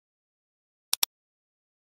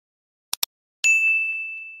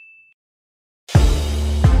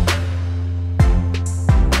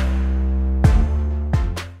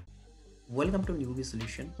Welcome to Newbie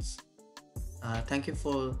Solutions. Thank you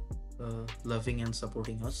for loving and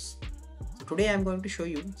supporting us. So today I'm going to show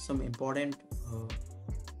you some important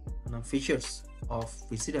features of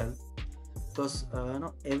Vicidial, because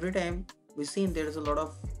every time we see there is a lot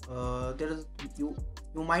of you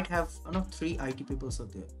might have three IT people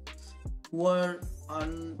out there who are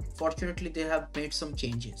unfortunately they have made some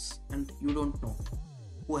changes and you don't know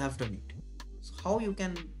who have done it. So how you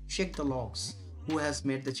can check the logs, who has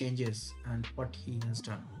made the changes and what he has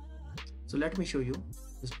done. So let me show you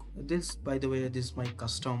this. By the way, this is my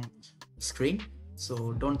custom screen,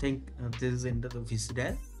 so don't think this is in the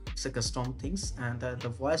Vicidial. It's a custom things, and the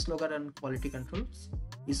voice logger and quality controls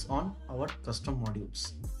is on our custom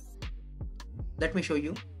modules. Let me show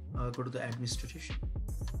you. Go to the administration,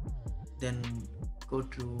 then go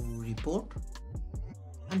to report,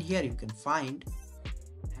 and here you can find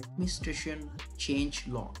administration change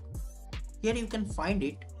log. Here you can find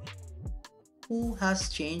it who has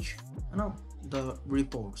changed the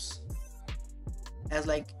reports. As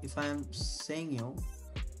like if I am saying you,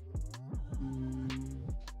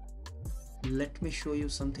 let me show you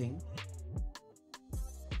something.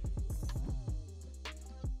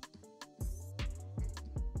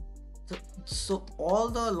 So all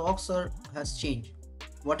the logs has changed.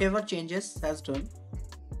 Whatever changes has done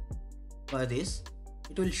by this,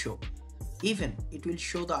 it will show. Even it will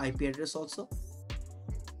show the IP address also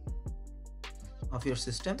of your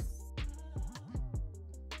system.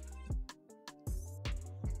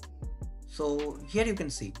 So here you can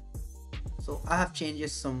see. So I have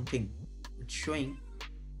changes something. It's showing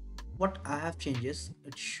what I have changes.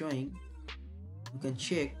 It's showing. You can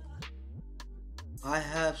check. I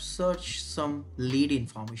have searched some lead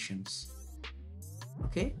informations.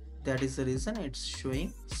 Okay, that is the reason it's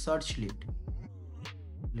showing search lead.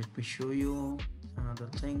 Let me show you another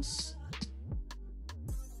things.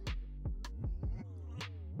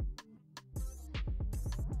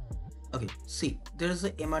 Okay, see, there is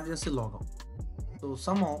an emergency logout. So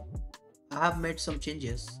somehow I have made some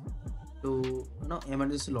changes to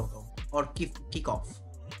emergency logout or kick off.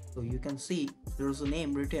 So you can see there is a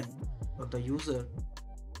name written for the user,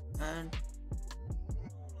 and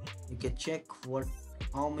you can check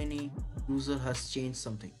how many user has changed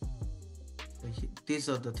something. So these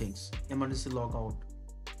are the things: emergency logout,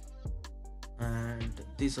 and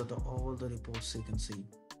these are all the reports you can see.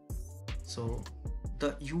 So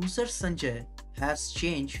the user Sanjay has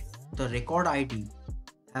changed the record ID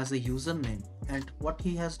as a username, and what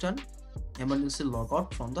he has done, emergency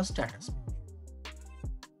logout from the status.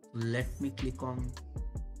 Let me click on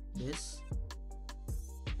this.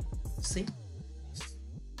 See,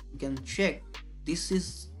 you can check. This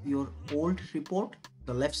is your old report,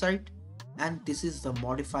 the left side, and this is the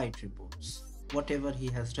modified reports. Whatever he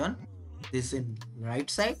has done, this in right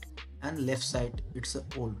side, and left side it's the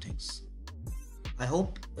old things. I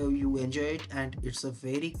hope you enjoy it, and it's a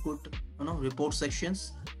very good report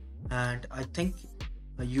sections, and I think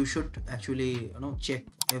you should actually check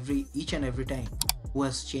each and every time who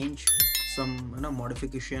has changed some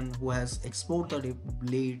modification, who has exported the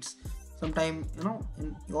leads. Sometime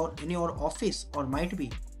in your office, or might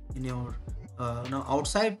be in your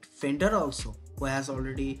outside vendor also, who has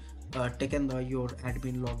already taken your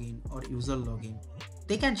admin login or user login,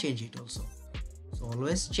 they can change it also. So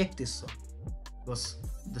always check this because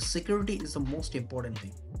the security is the most important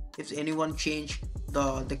thing. If anyone change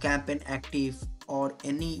the campaign active, or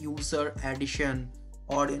any user addition,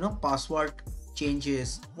 or password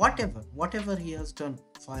changes, whatever he has done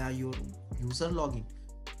via your user login,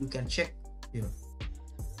 you can check here.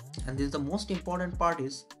 And this is the most important part,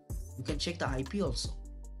 is you can check the IP also.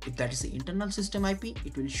 If that is the internal system IP,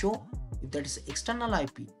 it will show. If that is external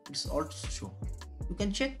IP, it's also show. You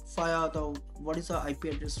can check via what is the IP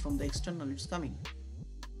address from the external it's coming.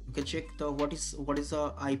 You can check what is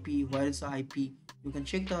the IP, where is the IP. You can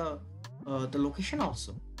check the location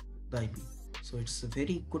also, the IP. So it's a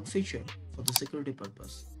very good feature for the security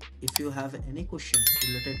purpose. If you have any questions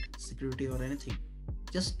related security or anything,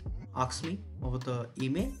 just ask me over the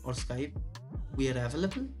email or Skype. We are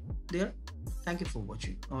available there. Thank you for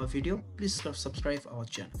watching our video. Please subscribe our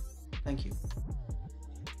channel. Thank you.